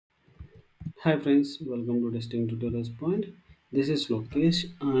Hi friends, welcome to Testing Tutorials Point. This is Lokesh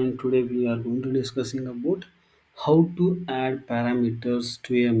and today we are going to discussing about how to add parameters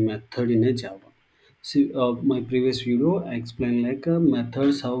to a method in a Java. See, my previous video I explained like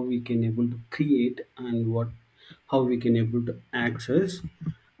methods how we can able to create and what how we can able to access.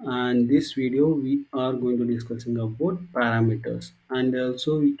 And this video we are going to discussing about parameters and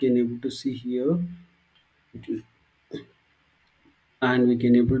also we can able to see here and we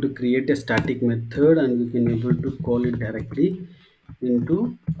can able to create a static method and we can able to call it directly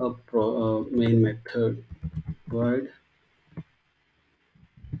into a main method void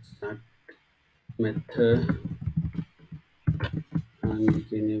start method and we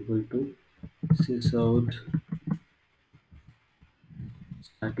can able to sys out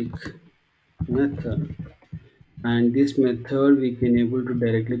static method and this method we can able to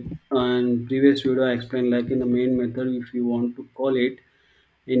directly and previous video I explained like in the main method if you want to call it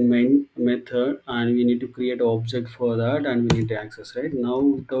in main method and we need to create an object for that and we need to access right now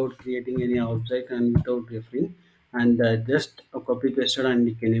without creating any object and without referring and just a copy pasted and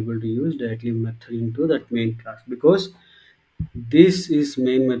we can able to use directly method into that main class because this is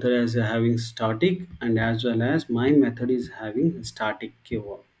main method as having static and as well as my method is having static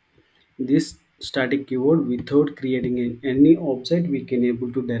keyword. This static keyword without creating any object we can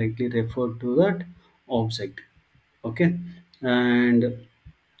able to directly refer to that object. Okay, and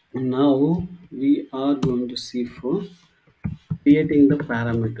now we are going to see for creating the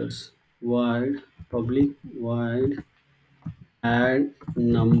parameters void public void add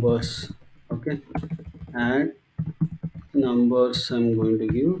numbers. Okay, add numbers I'm going to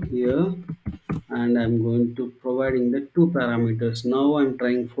give here and I'm going to providing the two parameters. Now I'm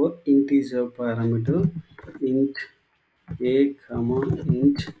trying for integer parameter int a comma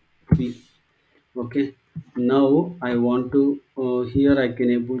int b. Okay, now I want to here I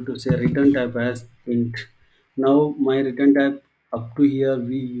can able to say return type as int. Now my return type up to here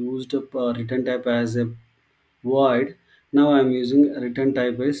we used a return type as a void. Now I'm using return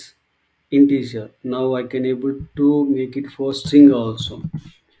type as integer. Now I can able to make it for string also.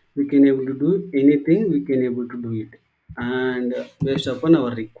 We can able to do anything, we can able to do it and based upon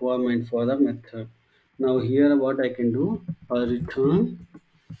our requirement for the method. Now here what I can do, return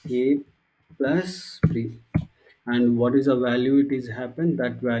a plus b and what is the value it is happen,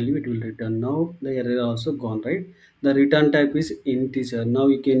 that value it will return. Now the error also gone, right? The return type is integer. Now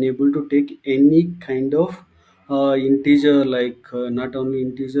you can able to take any kind of integer like not only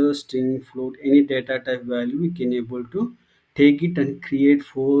integer, string, float, any data type value we can able to take it and create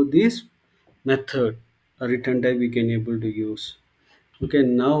for this method. A return type we can able to use. Okay,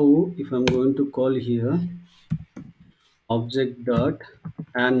 now if I'm going to call here object dot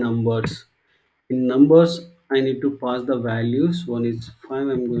add numbers. In numbers I need to pass the values. One is 5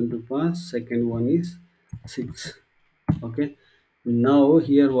 I'm going to pass, second one is 6. Okay, now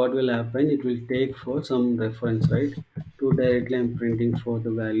here what will happen, it will take for some reference, right? To directly I'm printing for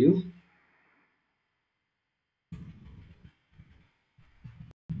the value.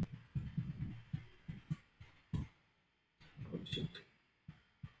 Oh, shit.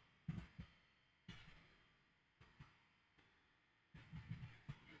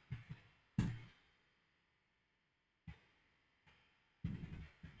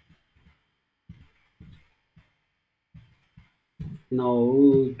 Now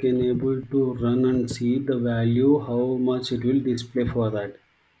you can able to run and see the value how much it will display for that.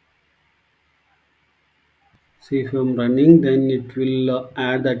 See if I'm running then it will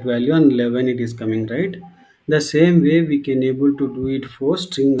add that value and 11 it is coming, right? The same way we can able to do it for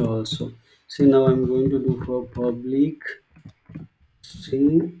string also. See now I'm going to do for public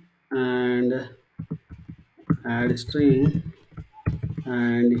string and add string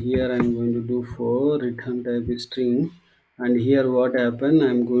and here I'm going to do for return type is string and here what happen,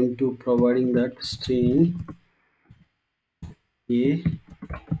 I'm going to providing that string a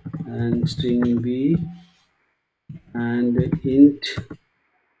and string b and int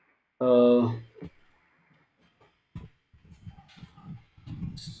uh,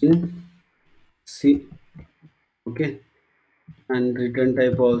 string c. Okay, and return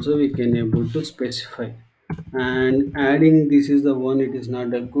type also we can able to specify and adding this is the one, it is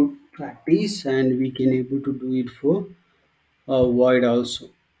not a good practice and we can able to do it for a void also.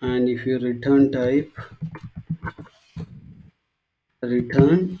 And if you return type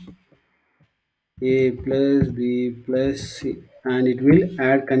return a plus b plus c and it will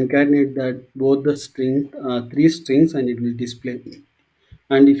add concatenate that both the string three strings and it will display.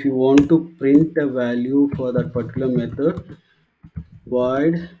 And if you want to print a value for that particular method,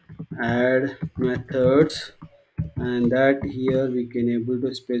 void add methods and that here we can able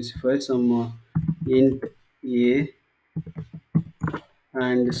to specify some int a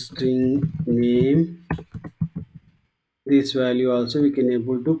and string name. This value also we can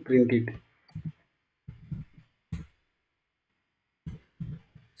able to print it.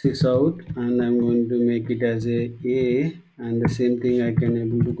 Six out, and I'm going to make it as a, and the same thing I can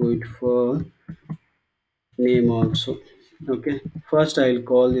able to go it for name also. Okay, first I'll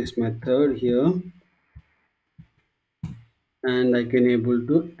call this method here, and I can able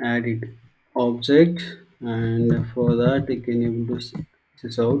to add it object, and for that I can able to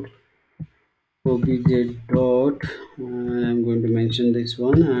this out obj dot, and I'm going to mention this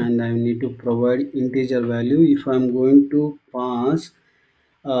one, and I need to provide integer value if I'm going to pass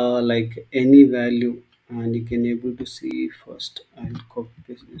like any value, and you can able to see first. I'll copy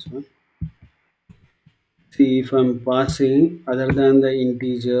paste this one. See, if I'm passing other than the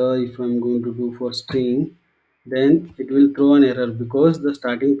integer, if I'm going to do for string, then it will throw an error because the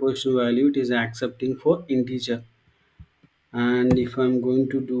starting position value it is accepting for integer. And if I'm going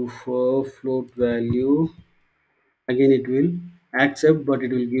to do for float value, again it will accept, but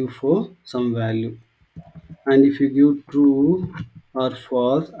it will give for some value. And if you give true or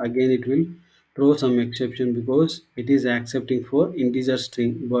false, again it will throw some exception because it is accepting for integer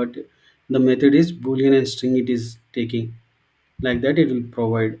string, but the method is boolean and string it is taking. Like that it will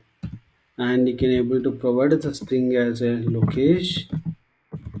provide, and you can able to provide the string as a location,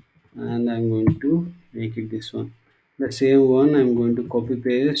 and I'm going to make it this one. The same one I'm going to copy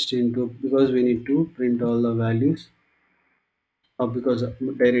paste into, because we need to print all the values, or because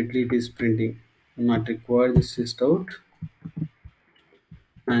directly it is printing. I'm not required this list out,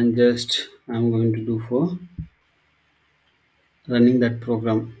 and just I'm going to do for running that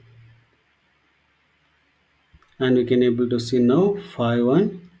program, and we can able to see now 5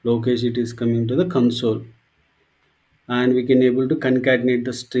 1 location it is coming to the console, and we can able to concatenate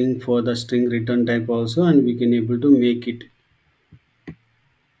the string for the string return type also, and we can able to make it.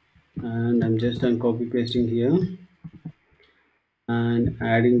 And I'm copy pasting here and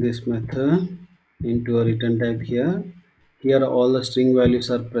adding this method into a return type here. Here all the string values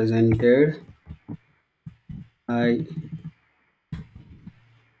are presented. I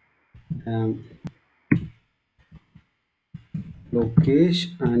am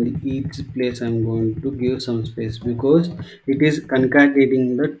location, and each place I'm going to give some space because it is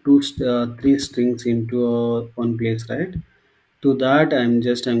concatenating the three strings into one place, right? To that I'm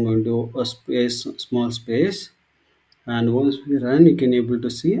going to a space, small space, and once we run you can able to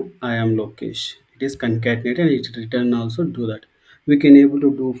see I am location it is concatenated, and it return also do that. We can able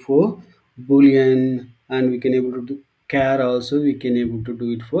to do for boolean, and we can able to do char also, we can able to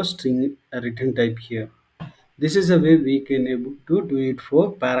do it for string return type here. This is a way we can able to do it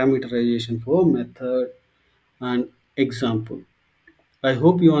for parameterization for method and example. I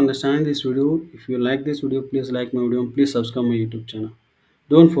hope you understand this video. If you like this video, please like my video and please subscribe my YouTube channel.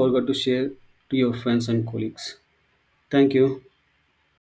 Don't forget to share to your friends and colleagues. Thank you.